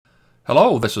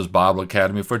Hello, this is Bible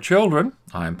Academy for Children.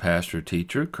 I'm Pastor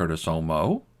Teacher Curtis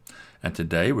Omo, and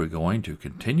today we're going to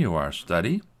continue our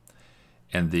study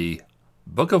in the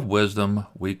book of wisdom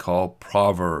we call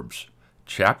Proverbs,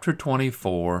 chapter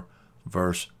 24,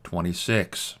 verse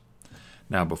 26.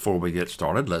 Now, before we get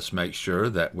started, let's make sure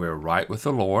that we're right with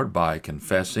the Lord by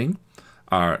confessing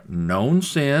our known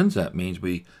sins. That means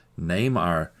we name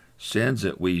our sins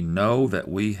that we know that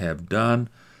we have done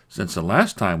since the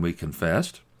last time we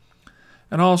confessed.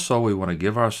 And also, we want to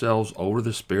give ourselves over to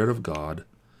the Spirit of God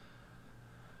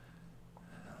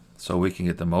so we can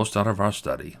get the most out of our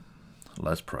study.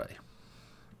 Let's pray.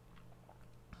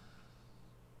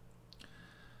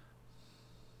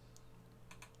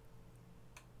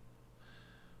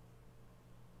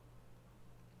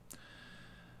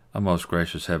 Our most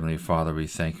gracious Heavenly Father, we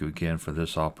thank you again for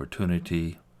this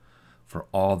opportunity, for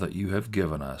all that you have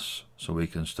given us so we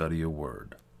can study your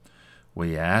word.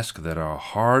 We ask that our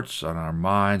hearts and our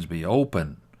minds be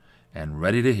open and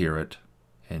ready to hear it.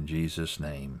 In Jesus'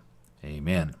 name,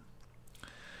 amen.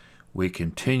 We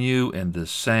continue in the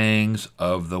sayings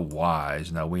of the wise.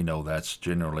 Now, we know that's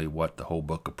generally what the whole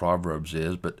book of Proverbs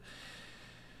is, but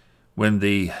when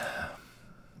the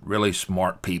really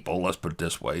smart people, let's put it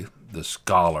this way, the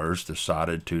scholars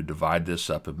decided to divide this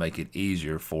up and make it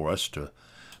easier for us to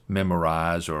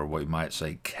memorize, or we might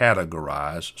say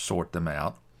categorize, sort them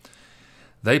out,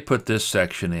 they put this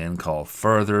section in called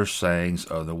Further Sayings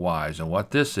of the Wise. And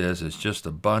what this is just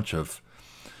a bunch of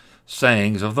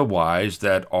sayings of the wise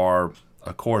that are,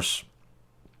 of course,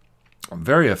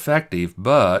 very effective,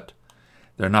 but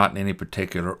they're not in any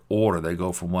particular order. They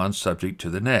go from one subject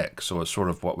to the next. So it's sort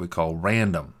of what we call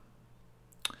random.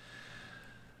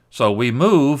 So we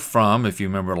move from, if you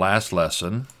remember last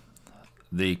lesson,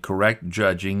 the correct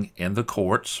judging in the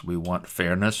courts. We want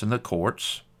fairness in the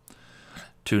courts.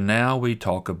 To now we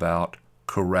talk about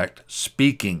correct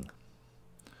speaking.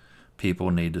 People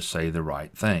need to say the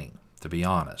right thing, to be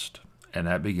honest. And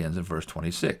that begins in verse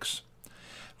 26.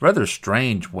 Rather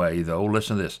strange way, though.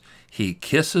 Listen to this. He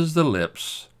kisses the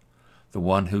lips, the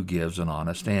one who gives an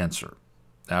honest answer.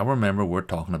 Now remember, we're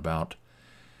talking about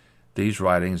these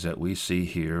writings that we see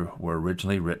here were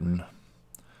originally written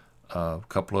a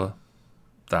couple of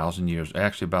thousand years,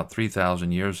 actually about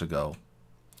 3,000 years ago,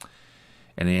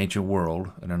 in the ancient world,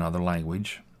 in another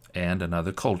language and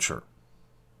another culture.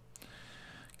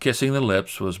 Kissing the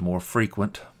lips was more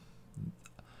frequent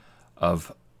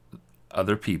of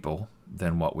other people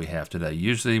than what we have today.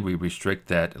 Usually we restrict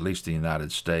that, at least in the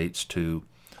United States, to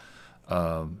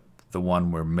the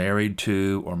one we're married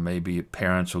to, or maybe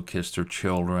parents will kiss their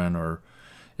children, or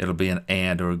it'll be an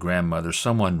aunt or a grandmother,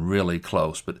 someone really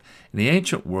close. But in the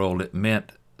ancient world, it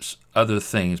meant other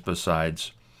things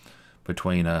besides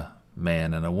between a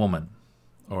man and a woman,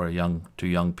 or two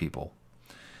young people.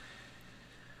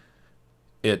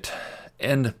 It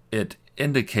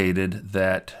indicated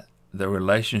that the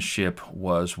relationship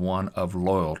was one of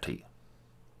loyalty,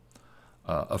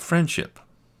 of friendship,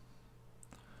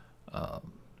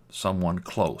 someone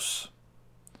close,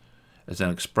 as an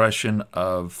expression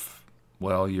of,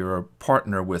 well, you're a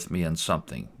partner with me in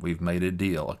something. We've made a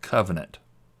deal, a covenant.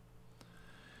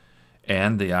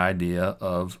 And the idea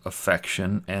of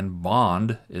affection and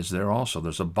bond is there also.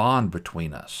 There's a bond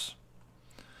between us.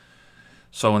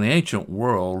 So in the ancient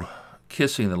world,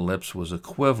 kissing the lips was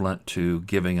equivalent to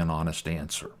giving an honest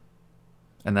answer.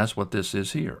 And that's what this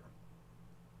is here.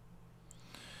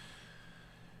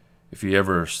 If you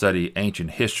ever study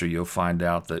ancient history, you'll find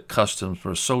out that customs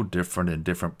were so different in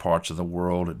different parts of the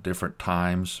world at different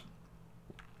times.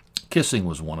 Kissing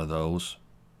was one of those.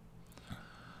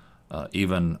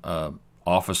 Even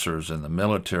officers in the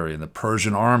military, in the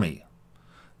Persian army,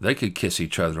 they could kiss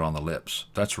each other on the lips.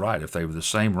 That's right. If they were the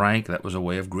same rank, that was a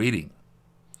way of greeting.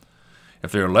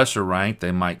 If they were lesser rank,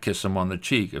 they might kiss them on the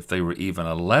cheek. If they were even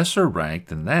a lesser rank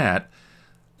than that,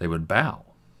 they would bow.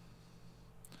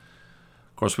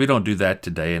 Of course, we don't do that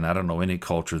today, and I don't know any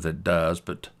culture that does,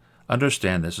 but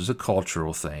understand this is a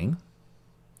cultural thing.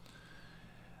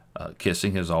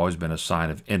 Kissing has always been a sign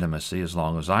of intimacy, as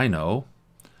long as I know.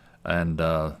 And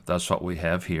that's what we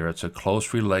have here. It's a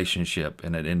close relationship,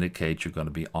 and it indicates you're going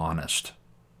to be honest.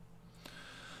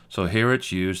 So here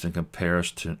it's used in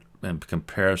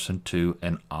comparison to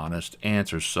an honest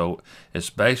answer. So it's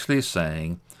basically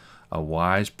saying a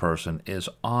wise person is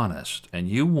honest, and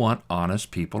you want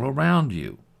honest people around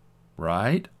you,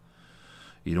 right?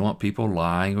 You don't want people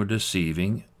lying or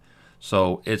deceiving.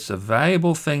 So it's a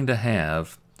valuable thing to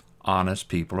have honest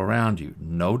people around you.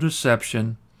 No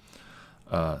deception.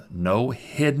 No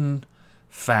hidden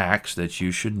facts that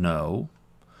you should know,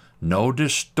 no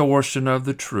distortion of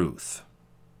the truth.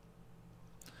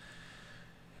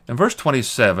 In verse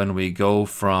 27, we go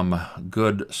from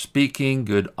good speaking,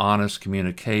 good honest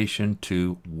communication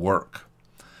to work.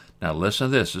 Now listen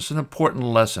to this. This is an important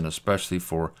lesson, especially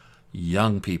for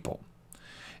young people.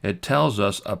 It tells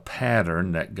us a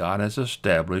pattern that God has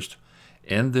established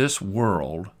in this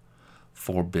world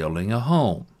for building a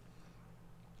home.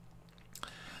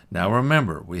 Now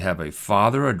remember, we have a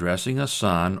father addressing a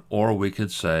son, or we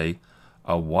could say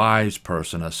a wise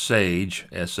person, a sage,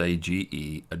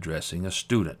 S-A-G-E, addressing a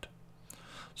student.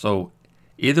 So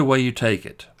either way you take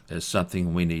it is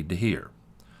something we need to hear.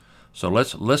 So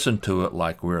let's listen to it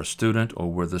like we're a student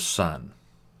or we're the son.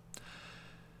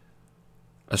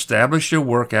 Establish your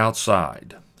work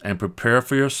outside and prepare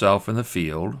for yourself in the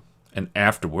field, and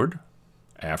afterward,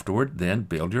 then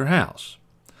build your house.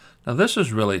 Now this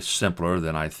is really simpler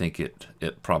than I think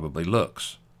it probably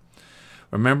looks.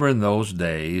 Remember, in those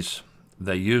days,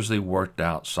 they usually worked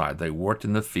outside. They worked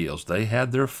in the fields. They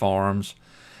had their farms,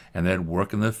 and they'd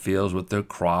work in the fields with their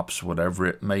crops, whatever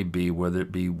it may be, whether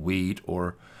it be wheat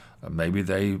or maybe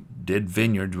they did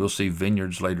vineyards. We'll see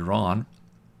vineyards later on.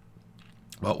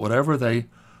 But whatever they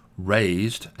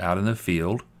raised out in the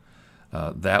field,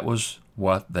 that was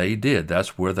what they did.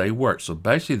 That's where they worked. So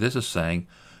basically this is saying,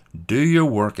 do your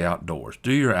work outdoors.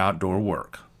 Do your outdoor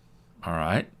work. All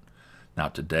right? Now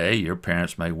today, your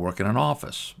parents may work in an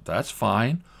office. That's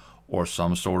fine. Or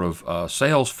some sort of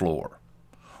sales floor.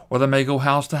 Or they may go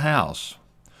house to house.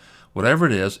 Whatever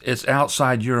it is, it's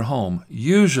outside your home,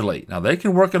 usually. Now, they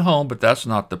can work at home, but that's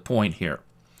not the point here.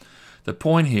 The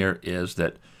point here is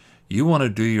that you want to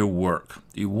do your work.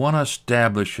 You want to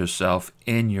establish yourself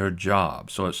in your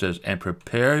job. So it says, and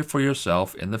prepare for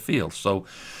yourself in the field. So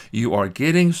you are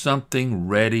getting something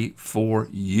ready for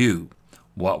you.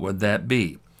 What would that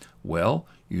be? Well,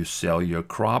 you sell your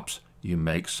crops, you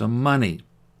make some money.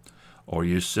 Or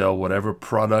you sell whatever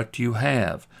product you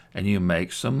have, and you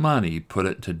make some money. You put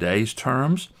it in today's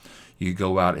terms, you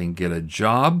go out and get a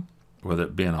job, whether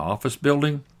it be an office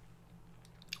building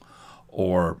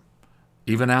or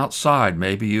even outside.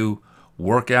 Maybe you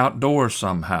work outdoors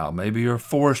somehow. Maybe you're a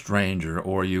forest ranger,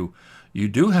 or you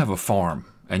do have a farm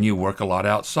and you work a lot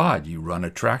outside. You run a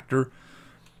tractor,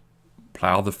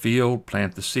 plow the field,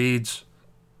 plant the seeds,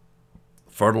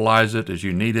 fertilize it as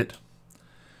you need it,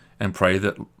 and pray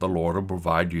that the Lord will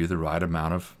provide you the right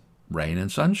amount of rain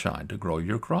and sunshine to grow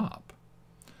your crop.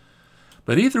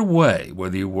 But either way,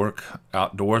 whether you work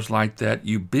outdoors like that,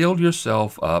 you build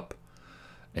yourself up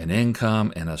an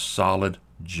income and a solid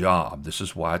job. This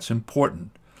is why it's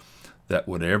important that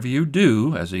whatever you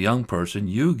do as a young person,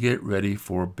 you get ready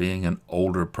for being an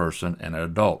older person and an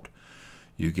adult.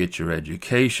 You get your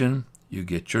education, you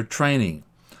get your training.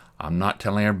 I'm not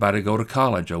telling everybody to go to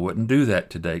college. I wouldn't do that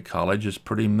today. College is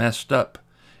pretty messed up.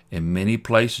 In many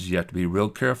places, you have to be real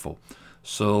careful.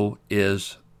 So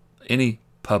is any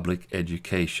public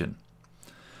education.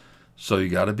 So you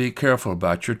got to be careful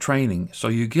about your training. So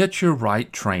you get your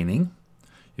right training,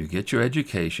 you get your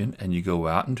education, and you go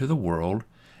out into the world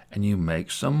and you make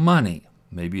some money.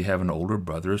 Maybe you have an older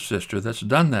brother or sister that's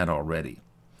done that already.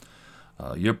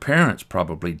 Your parents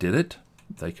probably did it.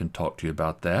 They can talk to you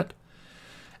about that.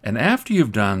 And after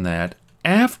you've done that,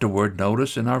 afterward,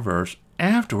 notice in our verse,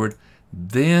 afterward,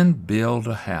 then build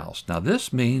a house. Now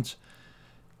this means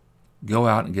go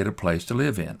out and get a place to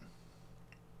live in.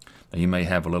 Now you may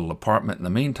have a little apartment in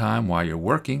the meantime while you're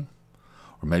working,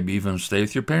 or maybe even stay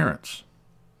with your parents,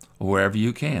 or wherever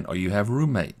you can, or you have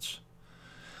roommates.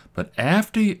 But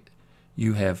after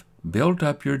you have built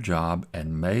up your job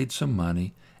and made some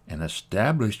money and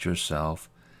established yourself,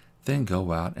 then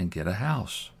go out and get a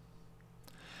house.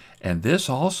 And this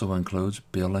also includes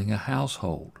building a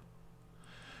household,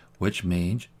 which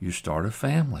means you start a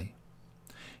family.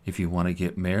 If you want to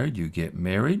get married, you get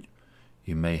married.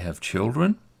 You may have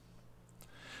children.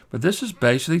 But this is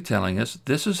basically telling us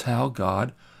this is how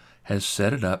God has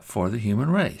set it up for the human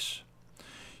race.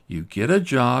 You get a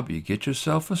job, you get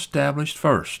yourself established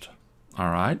first.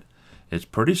 All right? It's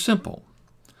pretty simple.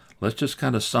 Let's just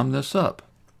kind of sum this up.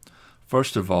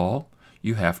 First of all,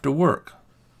 you have to work.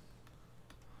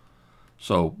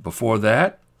 So before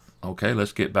that, okay,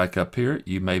 let's get back up here.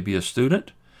 You may be a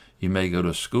student. You may go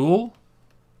to school,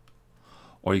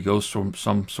 or you go through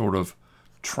some sort of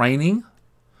training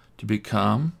to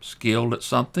become skilled at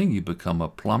something. You become a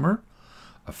plumber,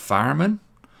 a fireman,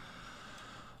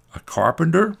 a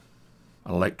carpenter,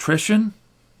 an electrician,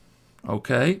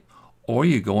 okay? Or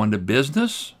you go into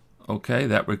business, okay?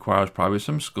 That requires probably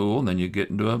some school, and then you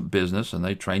get into a business and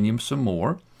they train you some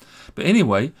more. But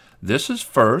anyway, this is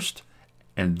first,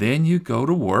 and then you go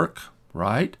to work,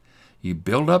 right? You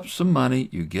build up some money,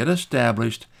 you get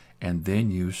established, and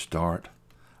then you start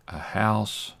a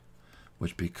house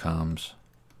which becomes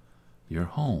your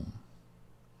home.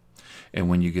 And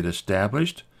when you get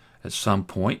established, at some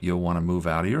point you'll want to move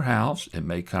out of your house. It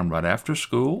may come right after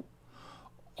school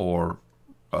or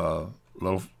a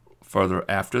little further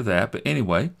after that. But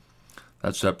anyway,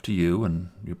 that's up to you and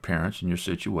your parents and your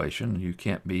situation. You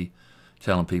can't be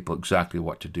telling people exactly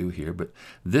what to do here. But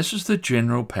this is the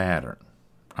general pattern,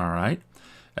 all right?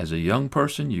 As a young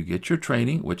person, you get your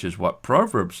training, which is what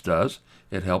Proverbs does.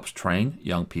 It helps train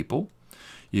young people.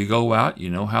 You go out, you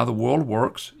know how the world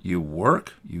works. You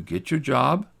work, you get your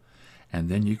job, and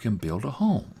then you can build a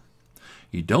home.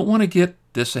 You don't want to get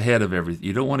this ahead of everything.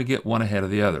 You don't want to get one ahead of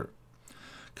the other,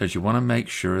 because you want to make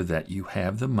sure that you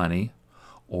have the money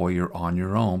or you're on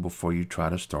your own before you try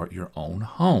to start your own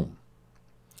home.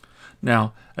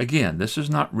 Now, again, this is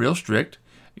not real strict.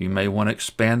 You may want to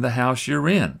expand the house you're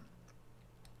in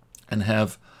and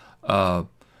have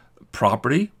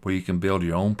property where you can build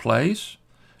your own place.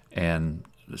 And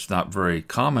it's not very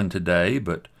common today,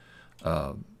 but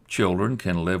children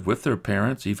can live with their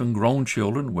parents, even grown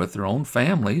children with their own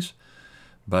families.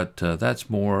 But that's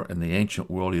more in the ancient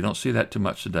world. You don't see that too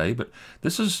much today. But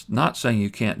this is not saying you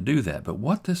can't do that. But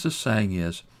what this is saying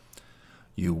is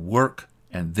you work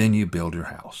and then you build your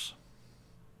house.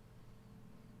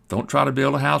 Don't try to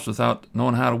build a house without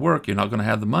knowing how to work. You're not going to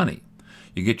have the money.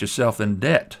 You get yourself in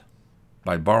debt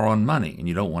by borrowing money, and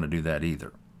you don't want to do that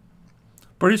either.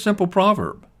 Pretty simple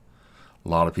proverb. A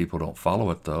lot of people don't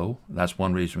follow it, though. That's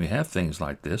one reason we have things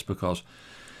like this, because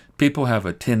people have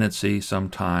a tendency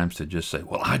sometimes to just say,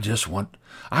 well, I just want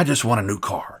a new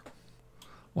car.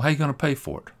 Well, how are you going to pay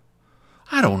for it?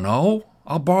 I don't know.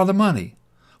 I'll borrow the money.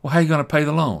 Well, how are you going to pay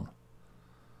the loan?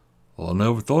 Well, I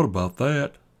never thought about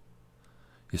that.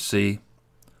 You see,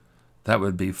 that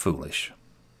would be foolish.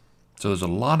 So there's a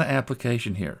lot of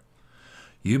application here.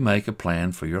 You make a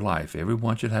plan for your life.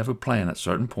 Everyone should have a plan. At a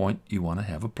certain point, you want to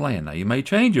have a plan. Now, you may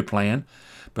change your plan,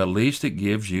 but at least it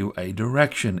gives you a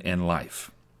direction in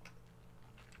life.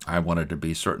 I wanted to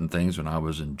be certain things when I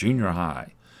was in junior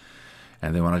high.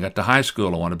 And then when I got to high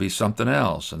school, I wanted to be something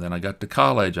else. And then I got to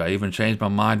college. I even changed my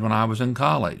mind when I was in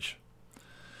college.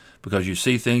 Because you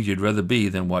see things you'd rather be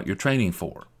than what you're training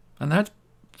for. And that's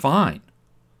fine.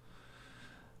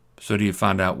 So do you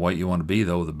find out what you want to be,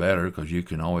 though, the better, because you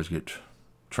can always get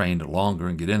trained longer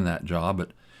and get in that job,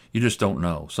 but you just don't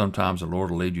know. Sometimes the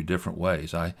Lord will lead you different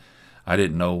ways. I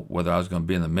didn't know whether I was going to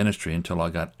be in the ministry until I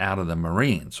got out of the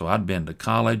Marines. So I'd been to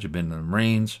college, I'd been to the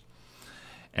Marines,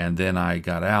 and then I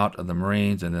got out of the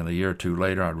Marines, and then a year or two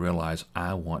later I realized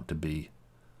I want to be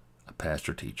a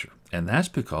pastor teacher. And that's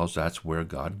because that's where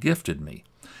God gifted me.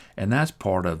 And that's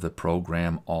part of the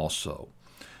program also.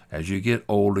 As you get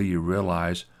older, you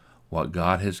realize what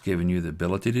God has given you the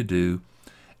ability to do.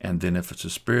 And then if it's a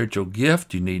spiritual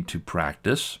gift you need to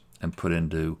practice and put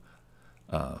into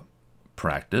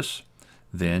practice,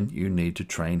 then you need to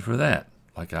train for that.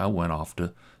 Like I went off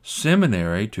to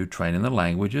seminary to train in the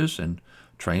languages and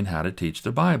train how to teach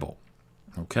the Bible.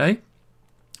 Okay?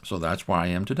 So that's where I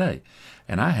am today.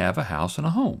 And I have a house and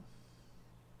a home.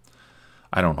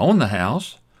 I don't own the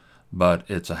house, but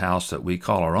it's a house that we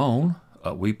call our own.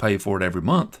 We pay for it every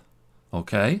month.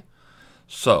 Okay?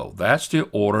 So that's the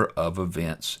order of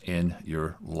events in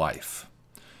your life.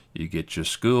 You get your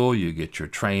school, you get your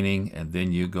training, and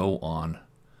then you go on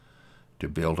to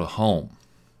build a home.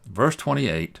 Verse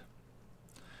 28,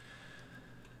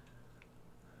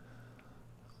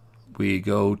 we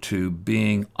go to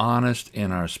being honest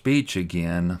in our speech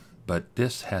again, but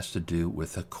this has to do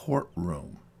with a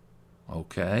courtroom.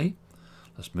 Okay?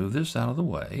 Let's move this out of the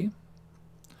way.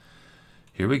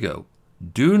 Here we go.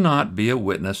 Do not be a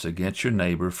witness against your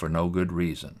neighbor for no good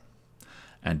reason,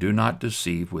 and do not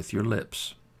deceive with your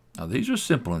lips. Now, these are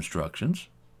simple instructions.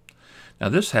 Now,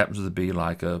 this happens to be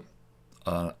like a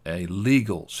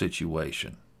legal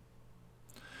situation.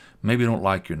 Maybe you don't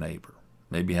like your neighbor.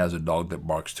 Maybe he has a dog that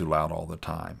barks too loud all the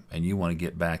time, and you want to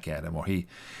get back at him, or he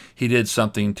did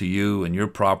something to you and your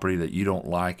property that you don't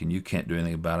like, and you can't do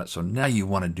anything about it, so now you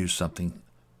want to do something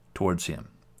towards him.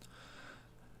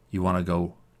 You want to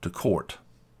go to court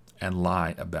and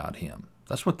lie about him.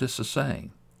 That's what this is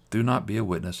saying. Do not be a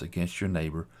witness against your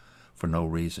neighbor for no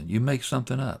reason. You make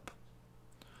something up.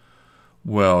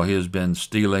 Well, he has been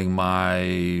stealing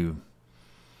my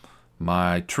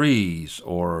trees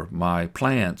or my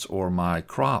plants or my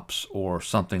crops or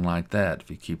something like that,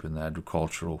 if you keep in the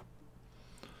agricultural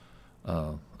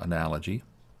analogy.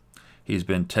 He's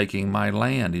been taking my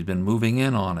land. He's been moving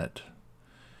in on it.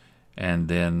 And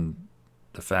then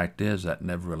the fact is that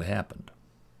never really happened.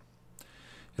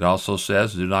 It also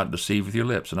says, do not deceive with your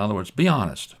lips. In other words, be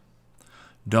honest.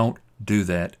 Don't do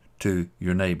that to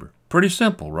your neighbor. Pretty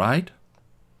simple, right?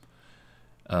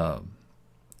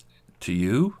 To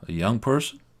you, a young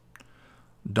person,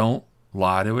 don't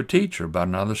lie to a teacher about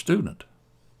another student.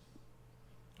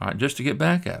 All right, just to get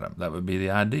back at them. That would be the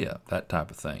idea, that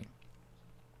type of thing.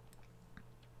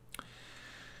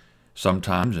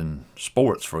 Sometimes in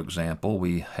sports, for example,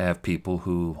 we have people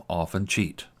who often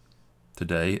cheat.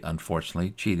 Today,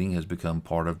 unfortunately, cheating has become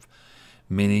part of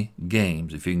many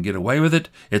games. If you can get away with it,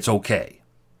 it's okay.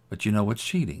 But you know it's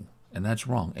cheating, and that's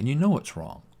wrong, and you know it's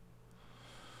wrong.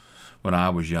 When I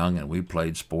was young and we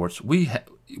played sports, we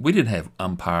didn't have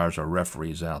umpires or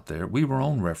referees out there. We were our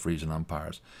own referees and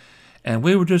umpires. And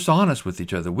we were just honest with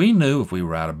each other. We knew if we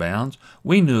were out of bounds.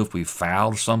 We knew if we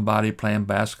fouled somebody playing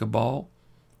basketball,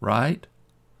 right?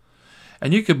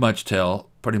 And you could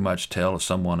pretty much tell if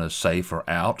someone is safe or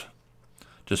out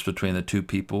just between the two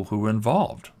people who were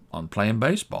involved on playing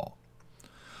baseball.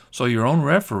 So your own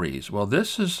referees, well,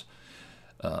 this is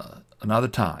another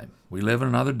time. We live in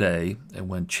another day, and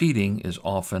when cheating is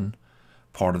often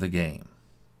part of the game.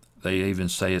 They even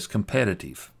say it's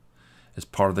competitive. It's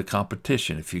part of the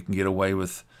competition. If you can get away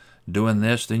with doing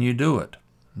this, then you do it.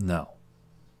 No.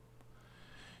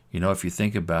 You know, if you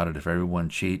think about it, if everyone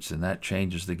cheats, then that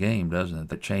changes the game, doesn't it?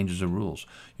 That changes the rules.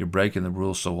 You're breaking the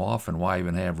rules so often, why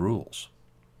even have rules?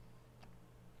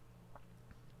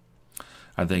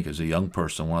 I think as a young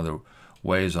person, one of the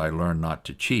ways I learned not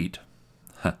to cheat,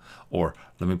 or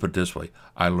let me put it this way,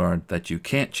 I learned that you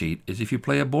can't cheat is if you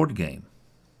play a board game.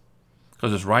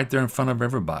 Because it's right there in front of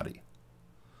everybody.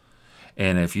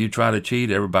 And if you try to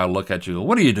cheat, everybody will look at you and go,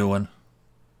 what are you doing?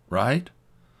 Right?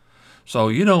 So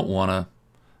you don't want to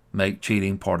make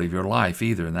cheating part of your life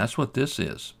either. And that's what this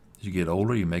is. As you get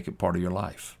older, you make it part of your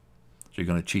life. So you're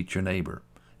going to cheat your neighbor.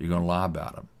 You're going to lie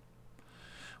about them.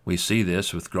 We see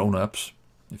this with grown-ups.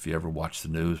 If you ever watch the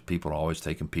news, people are always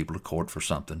taking people to court for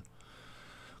something.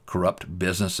 Corrupt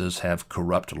businesses have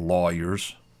corrupt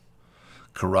lawyers.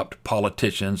 Corrupt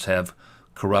politicians have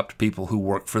corrupt people who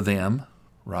work for them,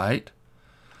 right?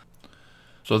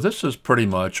 So this is pretty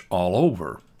much all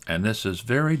over, and this is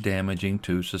very damaging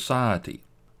to society.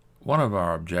 One of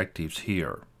our objectives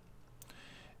here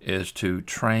is to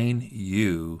train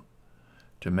you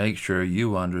to make sure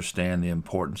you understand the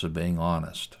importance of being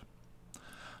honest.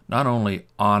 Not only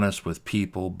honest with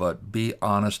people, but be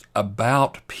honest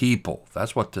about people.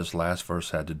 That's what this last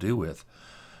verse had to do with.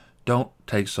 Don't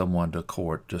take someone to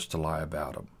court just to lie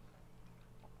about them.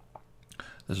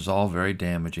 This is all very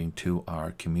damaging to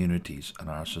our communities and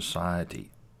our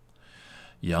society.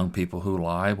 Young people who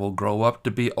lie will grow up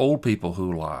to be old people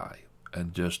who lie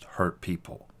and just hurt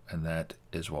people, and that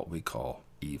is what we call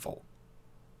evil.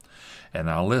 And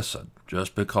now listen,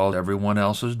 just because everyone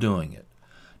else is doing it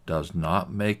does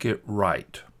not make it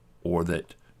right or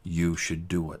that you should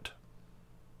do it.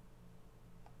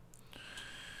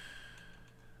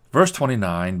 Verse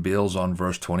 29 builds on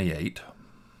verse 28,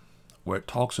 where it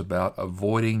talks about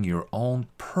avoiding your own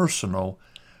personal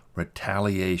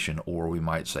retaliation, or we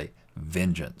might say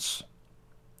vengeance.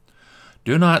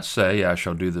 Do not say, I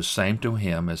shall do the same to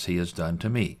him as he has done to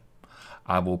me.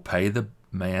 I will pay the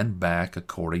man back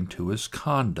according to his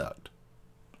conduct.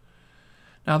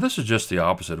 Now, this is just the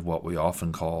opposite of what we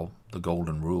often call the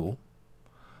golden rule.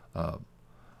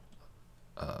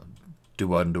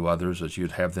 Do unto others as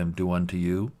you'd have them do unto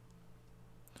you.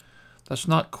 That's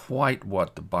not quite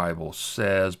what the Bible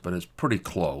says, but it's pretty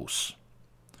close.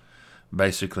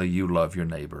 Basically, you love your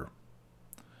neighbor.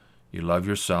 You love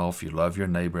yourself, you love your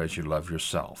neighbor as you love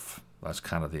yourself. That's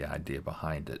kind of the idea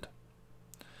behind it.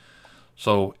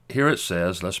 So here it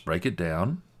says, let's break it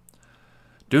down.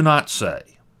 Do not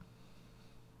say,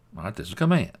 all right, this is a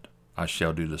command, I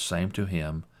shall do the same to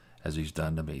him as he's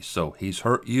done to me. So he's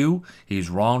hurt you, he's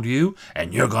wronged you,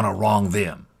 and you're going to wrong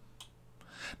them.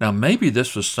 Now, maybe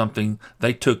this was something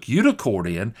they took you to court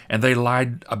in, and they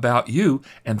lied about you,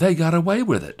 and they got away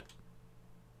with it.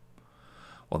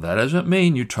 Well, that doesn't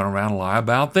mean you turn around and lie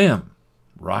about them,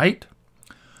 right?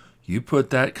 You put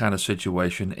that kind of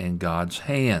situation in God's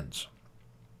hands.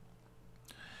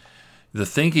 The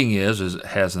thinking is it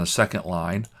has in the second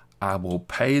line, I will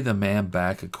pay the man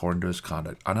back according to his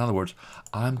conduct. In other words,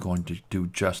 I'm going to do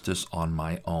justice on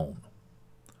my own.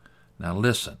 Now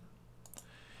listen,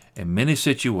 in many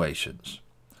situations,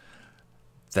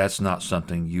 that's not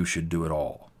something you should do at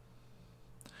all.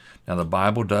 Now the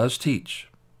Bible does teach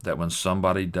that when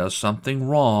somebody does something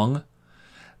wrong,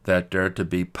 that they're to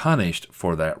be punished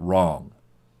for that wrong.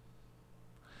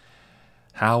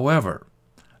 However,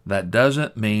 that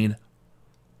doesn't mean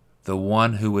the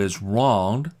one who is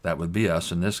wronged, that would be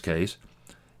us in this case,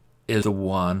 is the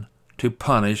one to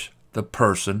punish the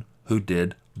person who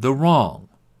did the wrong.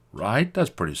 Right?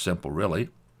 That's pretty simple, really.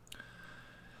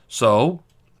 So,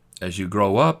 as you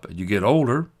grow up and you get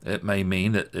older, it may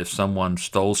mean that if someone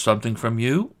stole something from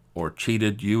you or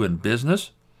cheated you in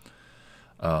business,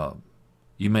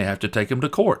 you may have to take them to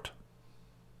court.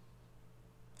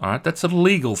 All right, that's a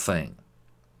legal thing.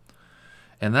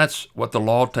 And that's what the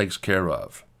law takes care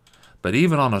of. But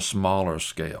even on a smaller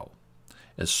scale,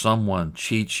 if someone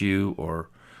cheats you or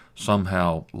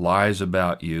somehow lies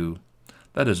about you,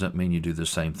 that doesn't mean you do the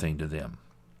same thing to them.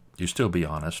 You still be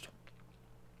honest.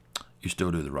 You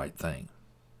still do the right thing.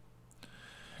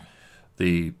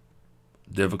 The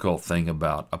difficult thing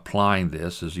about applying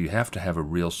this is you have to have a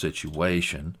real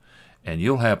situation, and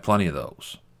you'll have plenty of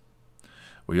those,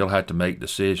 where you'll have to make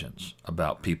decisions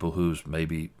about people who's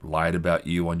maybe lied about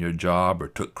you on your job or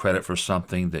took credit for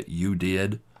something that you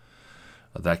did.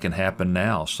 That can happen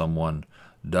now. Someone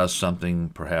does something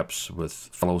perhaps with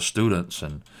fellow students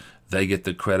and they get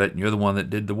the credit and you're the one that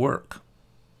did the work.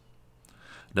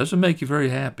 It doesn't make you very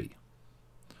happy.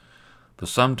 But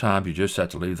sometimes you just have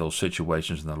to leave those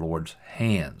situations in the Lord's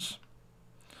hands.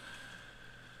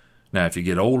 Now, if you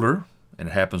get older and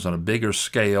it happens on a bigger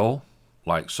scale,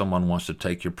 like someone wants to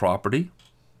take your property,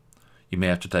 you may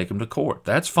have to take them to court.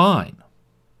 That's fine.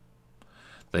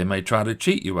 They may try to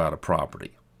cheat you out of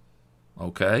property.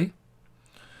 Okay?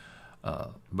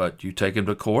 But you take them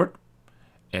to court,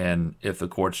 and if the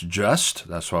court's just,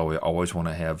 that's why we always want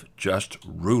to have just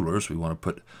rulers. We want to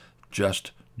put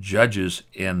just judges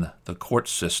in the court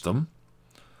system.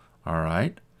 All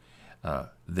right?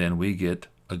 Then we get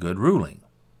a good ruling.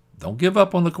 Don't give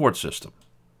up on the court system.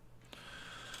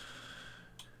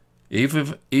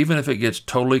 Even if it gets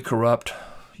totally corrupt,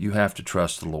 you have to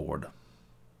trust the Lord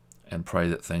and pray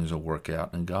that things will work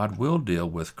out. And God will deal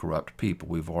with corrupt people.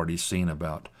 We've already seen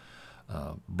about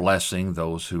blessing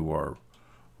those who are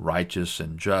righteous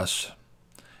and just,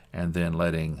 and then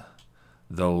letting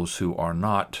those who are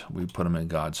not, we put them in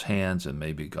God's hands, and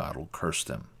maybe God will curse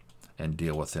them and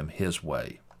deal with them His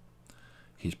way.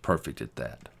 He's perfect at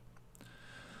that.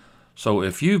 So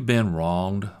if you've been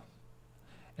wronged,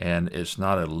 and it's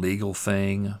not a legal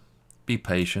thing, be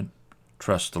patient,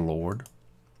 trust the Lord.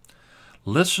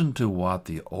 Listen to what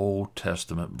the Old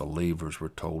Testament believers were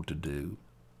told to do.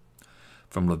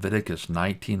 From Leviticus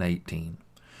 19:18,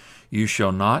 you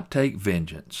shall not take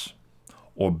vengeance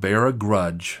or bear a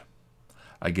grudge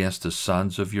against the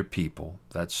sons of your people,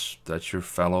 that's your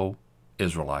fellow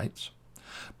Israelites,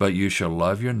 but you shall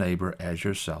love your neighbor as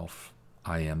yourself.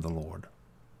 I am the Lord.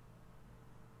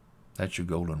 That's your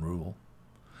golden rule.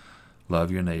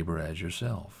 Love your neighbor as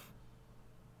yourself.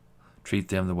 Treat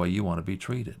them the way you want to be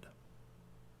treated.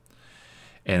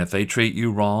 And if they treat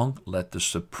you wrong, let the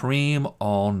supreme,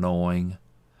 all-knowing,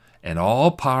 and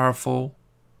all-powerful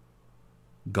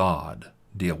God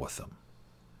deal with them.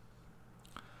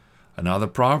 Another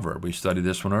proverb. We studied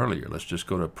this one earlier. Let's just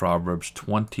go to Proverbs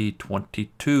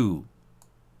 20:22.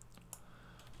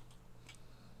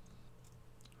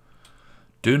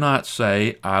 Do not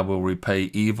say, I will repay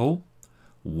evil.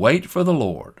 Wait for the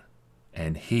Lord,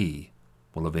 and He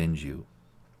will avenge you.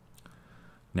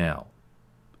 Now,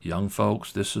 young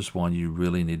folks, this is one you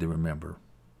really need to remember.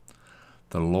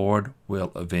 The Lord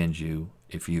will avenge you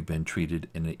if you've been treated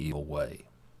in an evil way.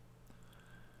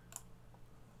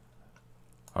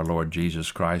 Our Lord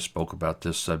Jesus Christ spoke about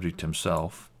this subject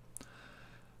Himself.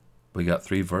 We got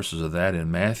 3 verses of that in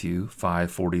Matthew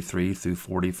 5:43 through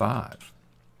 45.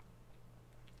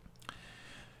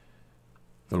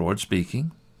 The Lord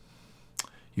speaking,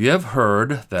 you have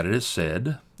heard that it is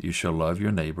said, you shall love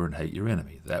your neighbor and hate your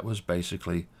enemy. That was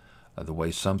basically the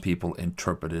way some people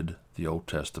interpreted the Old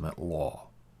Testament law.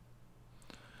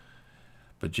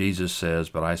 But Jesus says,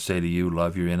 but I say to you,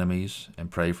 love your enemies and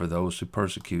pray for those who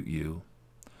persecute you,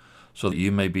 so that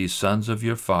you may be sons of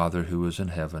your Father who is in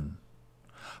heaven.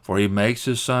 For He makes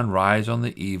His sun rise on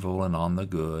the evil and on the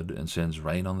good, and sends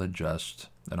rain on the just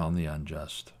and on the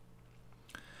unjust.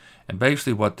 And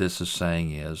basically what this is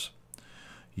saying is,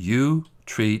 you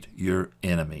treat your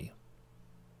enemy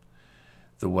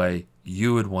the way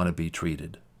you would want to be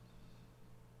treated.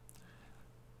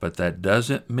 But that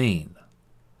doesn't mean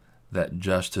that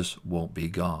justice won't be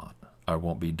gone or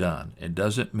won't be done. It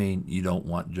doesn't mean you don't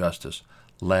want justice.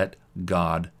 Let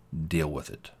God deal with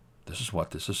it. This is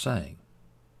what this is saying.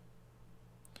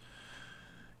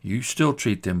 You still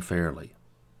treat them fairly.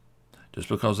 Just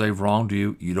because they've wronged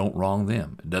you, you don't wrong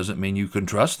them. It doesn't mean you can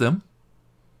trust them.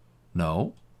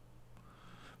 No.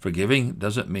 Forgiving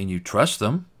doesn't mean you trust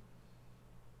them.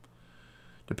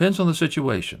 Depends on the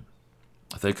situation.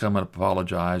 If they come and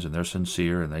apologize and they're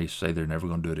sincere and they say they're never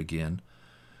going to do it again,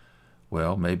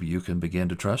 well, maybe you can begin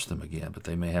to trust them again, but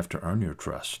they may have to earn your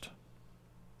trust.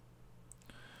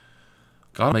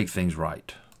 God will make things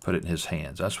right. put it in his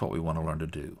hands. That's what we want to learn to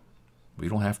do. We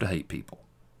don't have to hate people,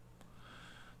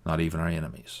 not even our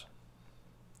enemies.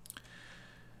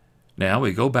 Now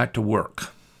we go back to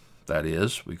work. That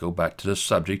is, we go back to the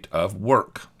subject of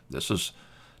work. This is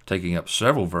taking up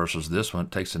several verses. This one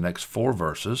takes the next 4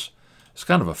 verses. It's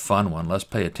kind of a fun one. Let's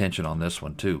pay attention on this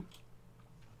one too.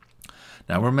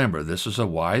 Now remember, this is a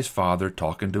wise father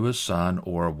talking to his son,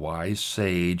 or a wise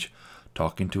sage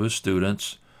talking to his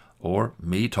students, or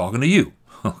me talking to you,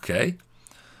 okay?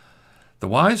 The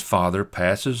wise father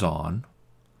passes on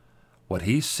what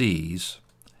he sees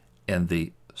in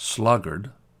the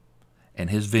sluggard and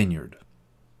his vineyard.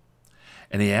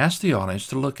 And he asks the audience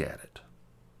to look at it.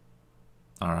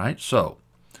 All right, so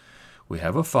we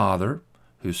have a father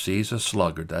who sees a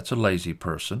sluggard. That's a lazy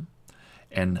person.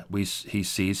 And he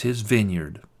sees his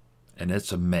vineyard, and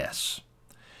it's a mess.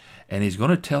 And he's going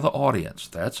to tell the audience,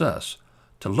 that's us,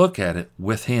 to look at it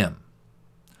with him.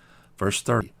 Verse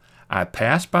 30, I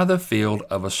passed by the field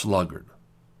of a sluggard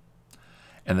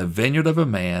and the vineyard of a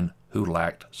man who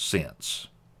lacked sense.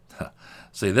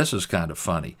 See, this is kind of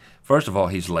funny. First of all,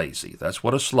 he's lazy. That's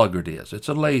what a sluggard is. It's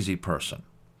a lazy person.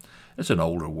 It's an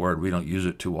older word. We don't use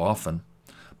it too often,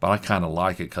 but I kind of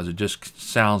like it because it just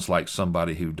sounds like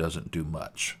somebody who doesn't do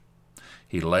much.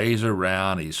 He lays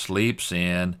around, he sleeps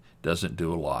in, doesn't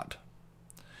do a lot.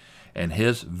 And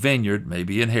his vineyard,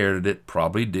 maybe he inherited it,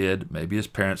 probably did. Maybe his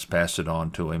parents passed it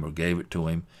on to him or gave it to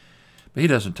him, but he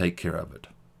doesn't take care of it.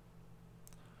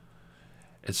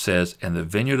 It says, and the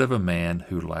vineyard of a man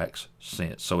who lacks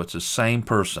sense. So it's the same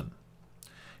person.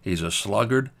 He's a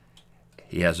sluggard,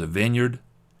 he has a vineyard,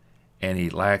 and he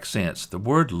lacks sense. The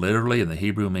word literally in the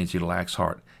Hebrew means he lacks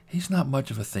heart. He's not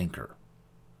much of a thinker.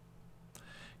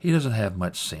 He doesn't have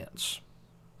much sense.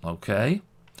 Okay?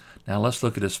 Now let's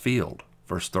look at his field.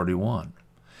 Verse 31.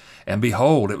 And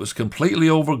behold, it was completely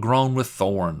overgrown with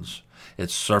thorns.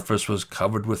 Its surface was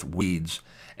covered with weeds,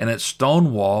 and its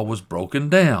stone wall was broken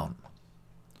down.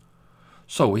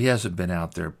 So he hasn't been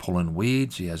out there pulling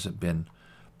weeds. He hasn't been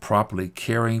properly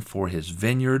caring for his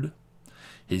vineyard.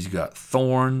 He's got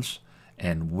thorns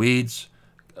and weeds,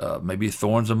 maybe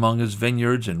thorns among his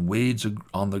vineyards and weeds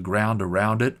on the ground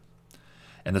around it.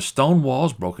 And the stone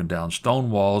walls broken down.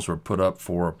 Stone walls were put up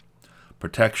for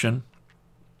protection,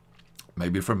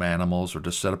 maybe from animals or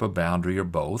to set up a boundary or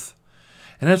both.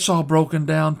 And it's all broken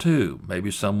down too.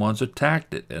 Maybe someone's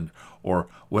attacked it or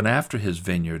went after his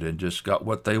vineyard and just got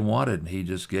what they wanted, and he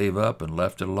just gave up and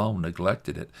left it alone,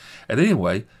 neglected it. And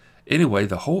anyway,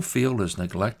 the whole field is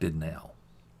neglected now.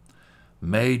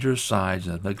 Major signs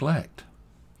of neglect.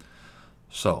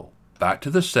 So, back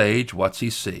to the sage, what's he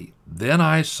see? Then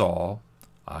I saw,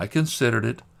 I considered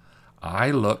it, I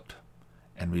looked,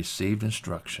 and received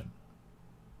instruction.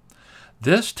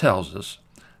 This tells us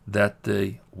that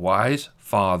the wise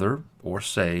father or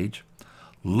sage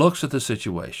looks at the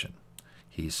situation.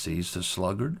 He sees the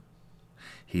sluggard.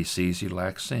 He sees he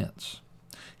lacks sense.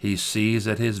 He sees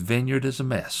that his vineyard is a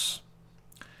mess.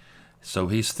 So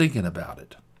he's thinking about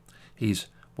it. He's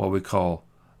what we call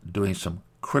doing some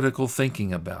critical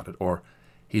thinking about it, or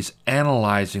he's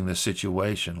analyzing the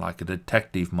situation like a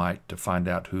detective might to find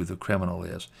out who the criminal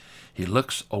is. He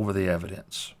looks over the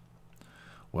evidence.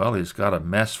 Well, he's got a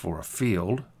mess for a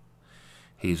field.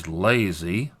 He's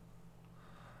lazy.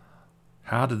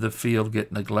 How did the field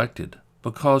get neglected?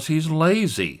 Because he's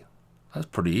lazy. That's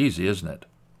pretty easy, isn't it?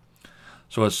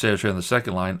 So it says here in the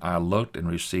second line, I looked and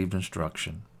received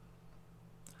instruction.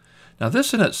 Now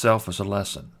this in itself is a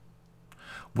lesson.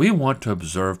 We want to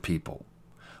observe people.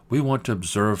 We want to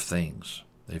observe things.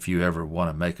 If you ever want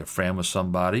to make a friend with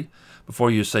somebody, before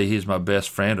you say he's my best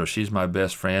friend or she's my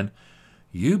best friend,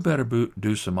 you better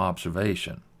do some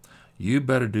observation. You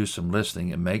better do some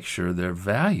listening and make sure their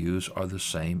values are the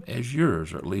same as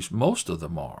yours, or at least most of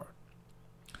them are.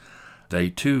 They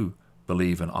too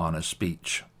believe in honest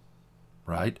speech,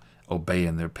 right?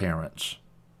 Obeying their parents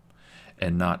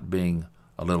and not being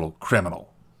a little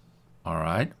criminal, all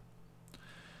right?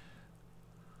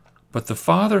 But the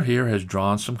father here has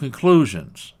drawn some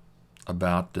conclusions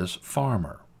about this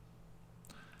farmer.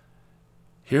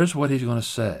 Here's what he's going to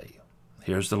say.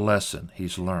 Here's the lesson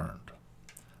he's learned.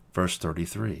 Verse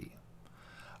 33,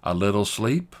 a little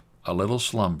sleep, a little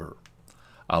slumber,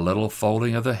 a little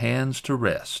folding of the hands to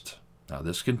rest. Now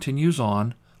this continues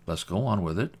on. Let's go on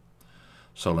with it.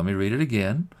 So let me read it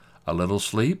again. A little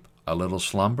sleep, a little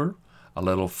slumber, a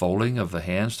little folding of the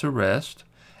hands to rest,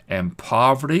 and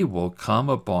poverty will come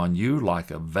upon you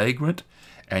like a vagrant,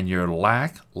 and your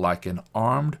lack like an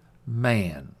armed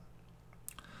man.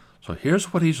 So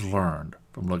here's what he's learned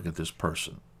from looking at this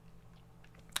person.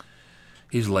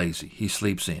 He's lazy. He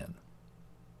sleeps in.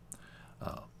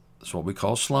 It's what we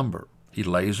call slumber. He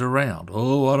lays around.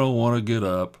 Oh, I don't want to get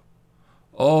up.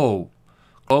 Oh,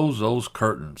 close those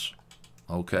curtains.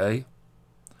 Okay?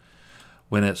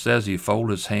 When it says he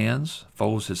folds his hands,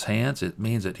 it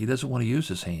means that he doesn't want to use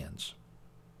his hands.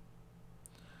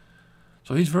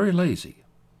 So he's very lazy.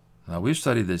 Now, we've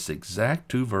studied this exact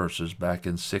 2 verses back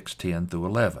in 6:10 through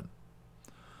 11.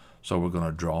 So we're going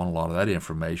to draw on a lot of that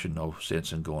information. No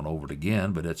sense in going over it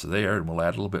again, but it's there, and we'll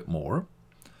add a little bit more.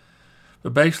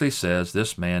 But basically says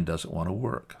this man doesn't want to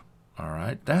work. All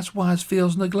right? That's why he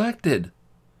feels neglected.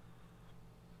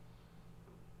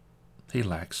 He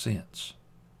lacks sense.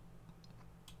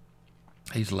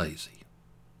 He's lazy.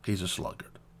 He's a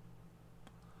sluggard.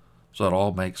 So it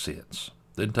all makes sense.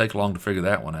 Didn't take long to figure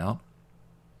that one out.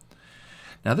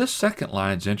 Now this second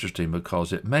line is interesting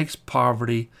because it makes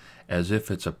poverty as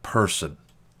if it's a person.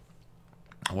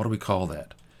 What do we call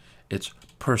that? It's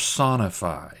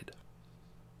personified.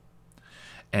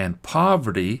 And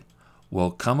poverty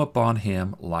will come upon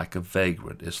him like a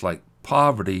vagrant. It's like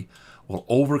poverty will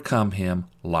overcome him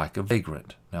like a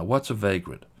vagrant. Now what's a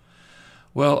vagrant?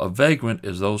 Well, a vagrant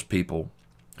is those people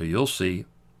who you'll see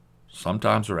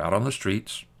sometimes are out on the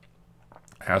streets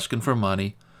asking for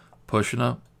money, pushing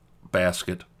a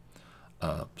basket,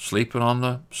 sleeping on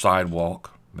the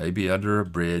sidewalk, maybe under a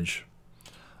bridge.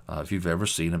 If you've ever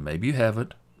seen them, maybe you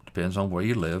haven't. Depends on where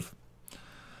you live.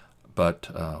 But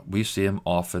we see them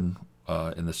often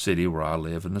in the city where I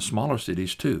live, in the smaller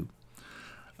cities too.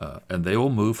 And they will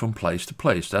move from place to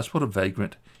place. That's what a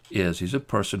vagrant is. He's a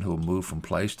person who will move from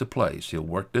place to place. He'll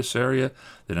work this area,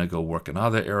 then he'll go work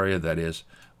another area. That is,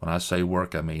 when I say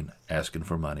work, I mean asking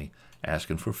for money,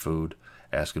 asking for food,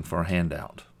 asking for a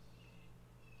handout.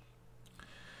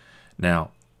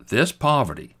 Now, this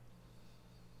poverty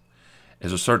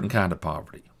is a certain kind of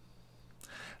poverty.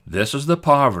 This is the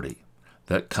poverty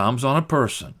that comes on a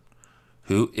person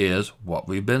who is what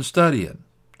we've been studying.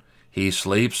 He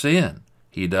sleeps in.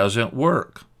 He doesn't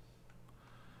work.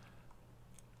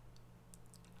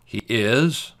 He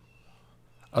is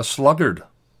a sluggard,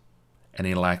 and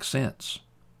he lacks sense.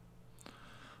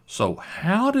 So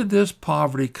how did this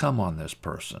poverty come on this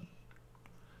person?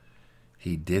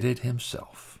 He did it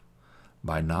himself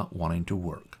by not wanting to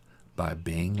work, by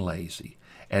being lazy.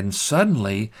 And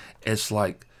suddenly, it's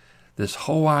like this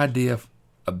whole idea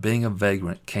of being a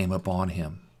vagrant came upon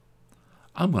him.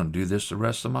 I'm going to do this the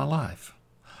rest of my life.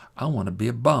 I want to be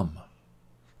a bum.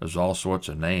 There's all sorts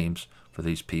of names for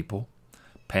these people.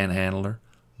 Panhandler,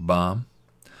 bum.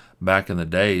 Back in the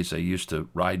days, they used to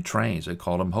ride trains. They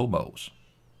called them hobos.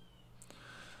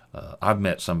 I've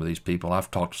met some of these people.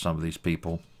 I've talked to some of these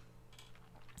people,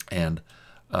 and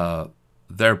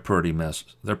they're pretty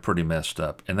messed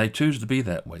up, and they choose to be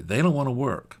that way. They don't want to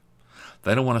work.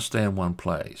 They don't want to stay in one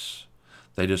place.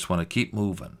 They just want to keep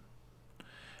moving.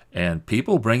 And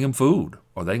people bring them food,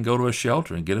 or they can go to a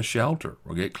shelter and get a shelter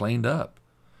or get cleaned up.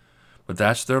 But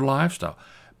that's their lifestyle.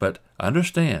 But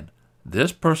understand,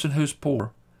 this person who's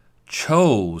poor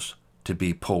chose to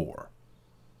be poor.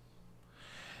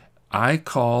 I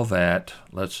call that,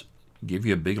 let's give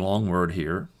you a big long word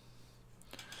here.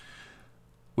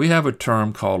 We have a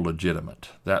term called legitimate.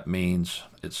 That means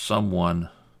it's someone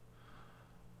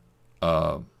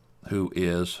who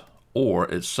is, or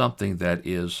it's something that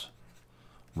is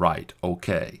right,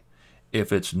 okay.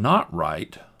 If it's not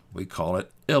right, we call it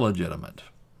illegitimate,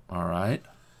 all right?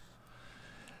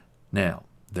 Now,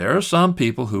 there are some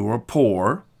people who are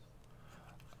poor,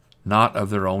 not of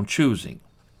their own choosing.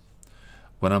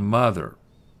 When a mother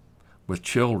with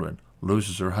children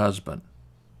loses her husband,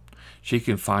 she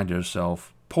can find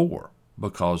herself poor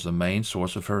because the main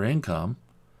source of her income,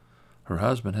 her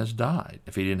husband, has died.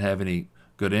 If he didn't have any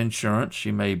good insurance,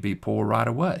 she may be poor right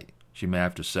away. She may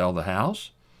have to sell the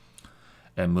house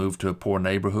and move to a poor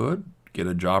neighborhood, get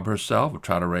a job herself, or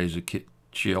try to raise the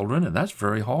children, and that's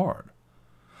very hard.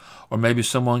 Or maybe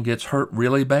someone gets hurt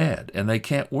really bad and they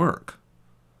can't work.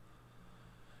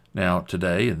 Now,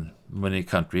 today, in many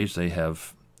countries, they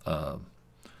have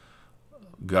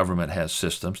government has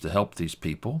systems to help these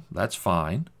people. That's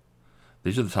fine.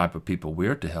 These are the type of people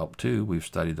we're to help too. We've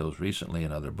studied those recently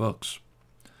in other books.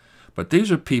 But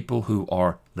these are people who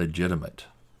are legitimate,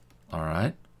 all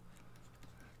right?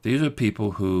 These are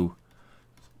people who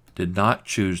did not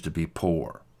choose to be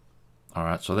poor, all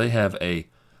right? So they have a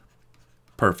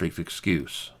perfect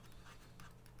excuse.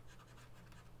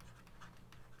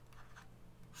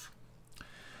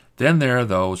 Then there are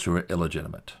those who are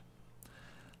illegitimate.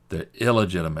 The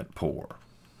illegitimate poor.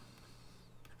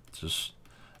 Just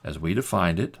as we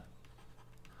defined it,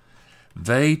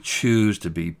 they choose to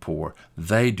be poor.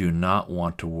 They do not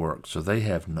want to work, so they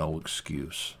have no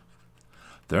excuse.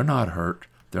 They're not hurt.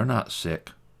 They're not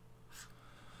sick.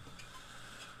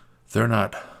 They're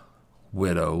not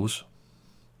widows,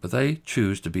 but they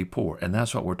choose to be poor. And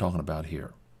that's what we're talking about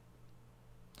here.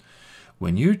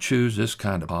 When you choose this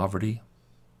kind of poverty,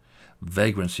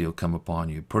 vagrancy will come upon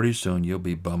you. Pretty soon you'll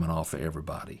be bumming off of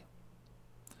everybody.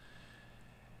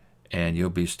 And you'll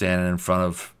be standing in front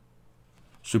of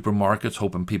supermarkets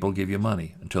hoping people give you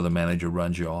money until the manager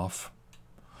runs you off.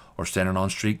 Or standing on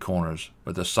street corners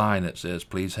with a sign that says,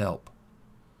 please help,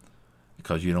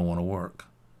 because you don't want to work.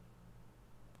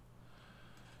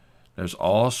 There's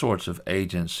all sorts of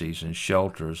agencies and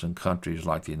shelters in countries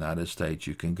like the United States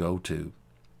you can go to.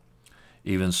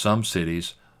 Even some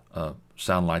cities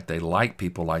sound like they like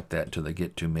people like that until they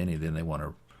get too many, then they want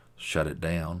to shut it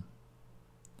down.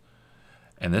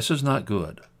 And this is not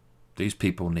good. These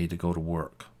people need to go to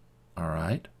work. All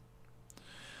right?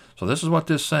 So this is what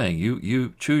this is saying.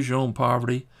 You choose your own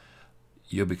poverty,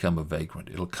 you'll become a vagrant.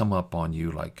 It'll come up on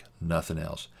you like nothing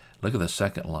else. Look at the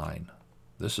second line.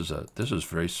 This is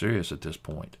very serious at this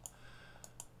point.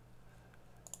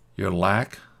 Your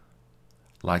lack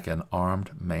like an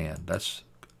armed man.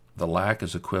 The lack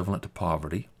is equivalent to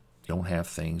poverty. You don't have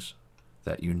things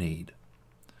that you need.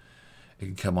 It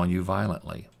can come on you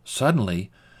violently. Suddenly,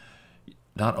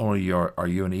 not only are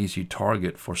you an easy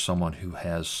target for someone who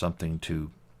has something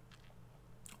to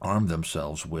arm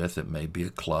themselves with, it may be a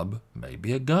club,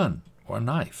 maybe a gun or a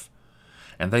knife,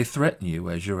 and they threaten you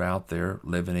as you're out there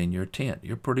living in your tent.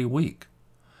 You're pretty weak.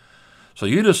 So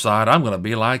you decide, I'm going to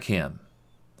be like him.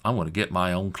 I'm going to get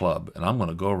my own club, and I'm going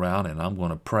to go around and I'm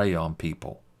going to prey on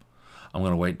people. I'm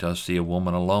going to wait till I see a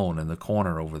woman alone in the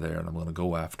corner over there, and I'm going to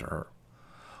go after her,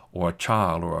 or a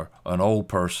child, or an old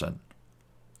person.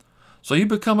 So you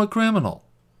become a criminal.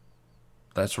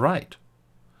 That's right.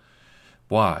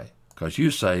 Why? Because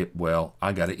you say, well,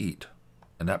 I got to eat,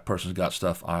 and that person's got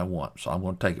stuff I want, so I'm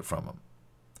going to take it from them.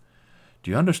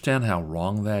 Do you understand how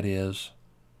wrong that is?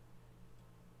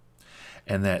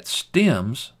 And that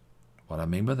stems, what I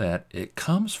mean by that, it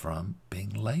comes from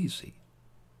being lazy,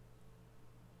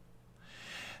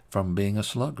 from being a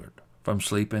sluggard, from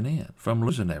sleeping in, from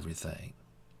losing everything.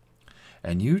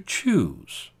 And you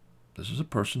choose, this is a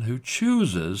person who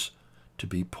chooses to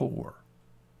be poor.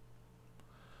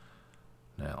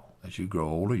 Now, as you grow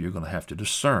older, you're going to have to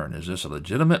discern, is this a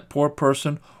legitimate poor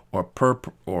person or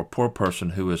a poor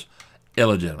person who is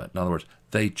illegitimate? In other words,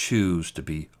 they choose to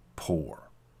be poor.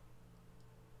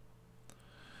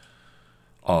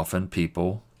 Often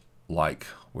people, like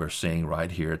we're seeing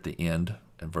right here at the end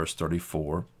in verse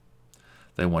 34,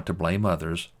 they want to blame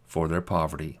others for their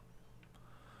poverty.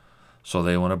 So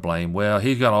they want to blame, well,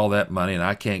 he's got all that money and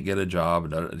I can't get a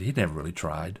job. He never really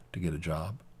tried to get a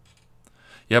job.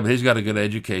 Yeah, but he's got a good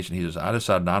education. He says, I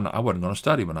decided I wasn't going to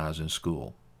study when I was in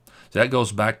school. So that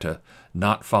goes back to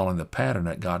not following the pattern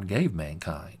that God gave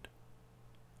mankind,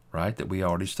 right, that we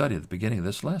already studied at the beginning of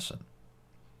this lesson.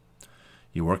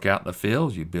 You work out in the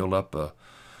fields, you build up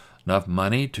enough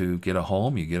money to get a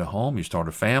home, you start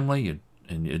a family,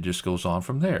 and it just goes on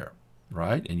from there,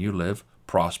 right? And you live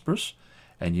prosperous,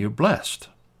 and you're blessed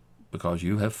because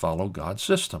you have followed God's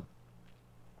system.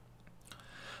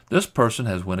 This person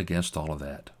has went against all of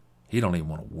that. He don't even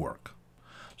want to work.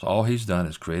 So all he's done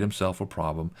is create himself a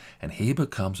problem, and he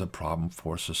becomes a problem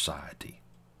for society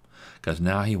because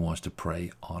now he wants to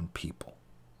prey on people.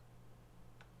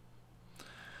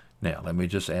 Now, let me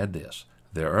just add this.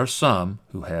 There are some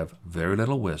who have very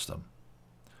little wisdom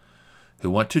who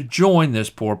want to join this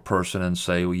poor person and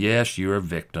say, well, yes, you're a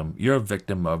victim. You're a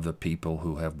victim of the people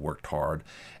who have worked hard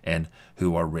and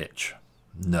who are rich.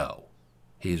 No,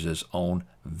 he's his own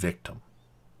victim.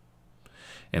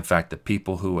 In fact, the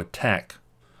people who attack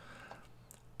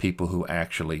people who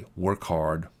actually work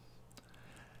hard,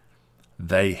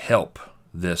 they help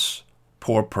this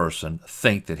poor person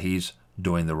think that he's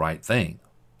doing the right thing.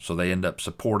 So they end up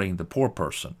supporting the poor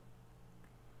person.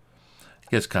 It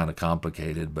gets kind of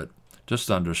complicated, but just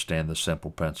understand the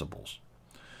simple principles.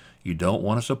 You don't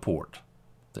want to support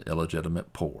the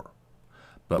illegitimate poor,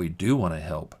 but we do want to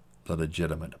help the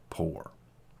legitimate poor.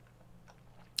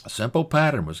 A simple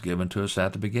pattern was given to us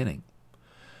at the beginning.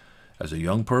 As a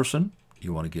young person,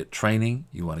 you want to get training,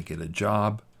 you want to get a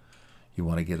job, you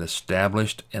want to get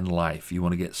established in life, you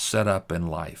want to get set up in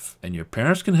life. And your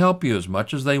parents can help you as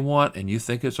much as they want, and you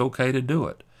think it's okay to do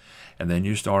it. And then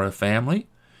you start a family,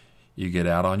 you get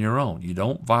out on your own. You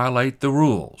don't violate the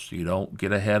rules. You don't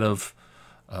get ahead of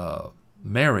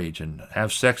marriage and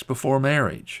have sex before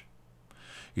marriage.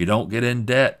 You don't get in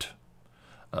debt,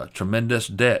 tremendous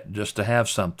debt, just to have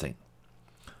something.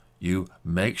 You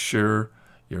make sure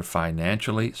you're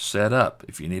financially set up.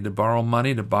 If you need to borrow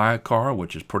money to buy a car,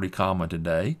 which is pretty common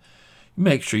today,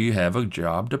 Make sure you have a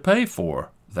job to pay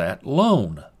for that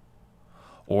loan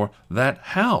or that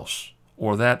house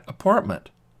or that apartment.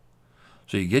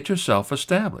 So you get yourself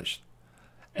established.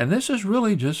 And this is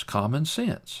really just common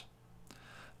sense.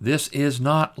 This is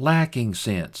not lacking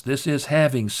sense. This is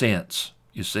having sense,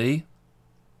 you see?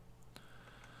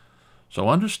 So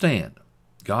understand,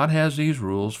 God has these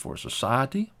rules for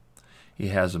society. He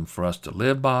has them for us to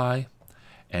live by,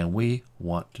 and we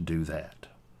want to do that.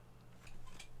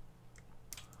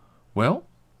 Well,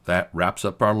 that wraps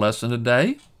up our lesson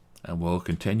today, and we'll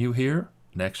continue here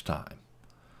next time.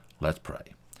 Let's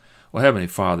pray. Well, Heavenly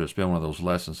Father, it's been one of those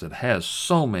lessons that has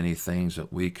so many things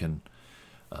that we can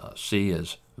see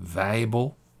as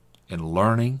valuable in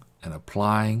learning and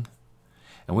applying.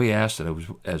 And we ask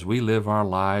that as we live our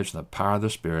lives in the power of the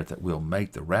Spirit, that we'll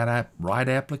make the right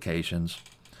applications,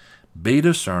 be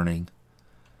discerning,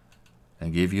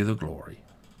 and give you the glory.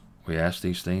 We ask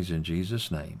these things in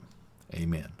Jesus' name.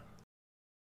 Amen.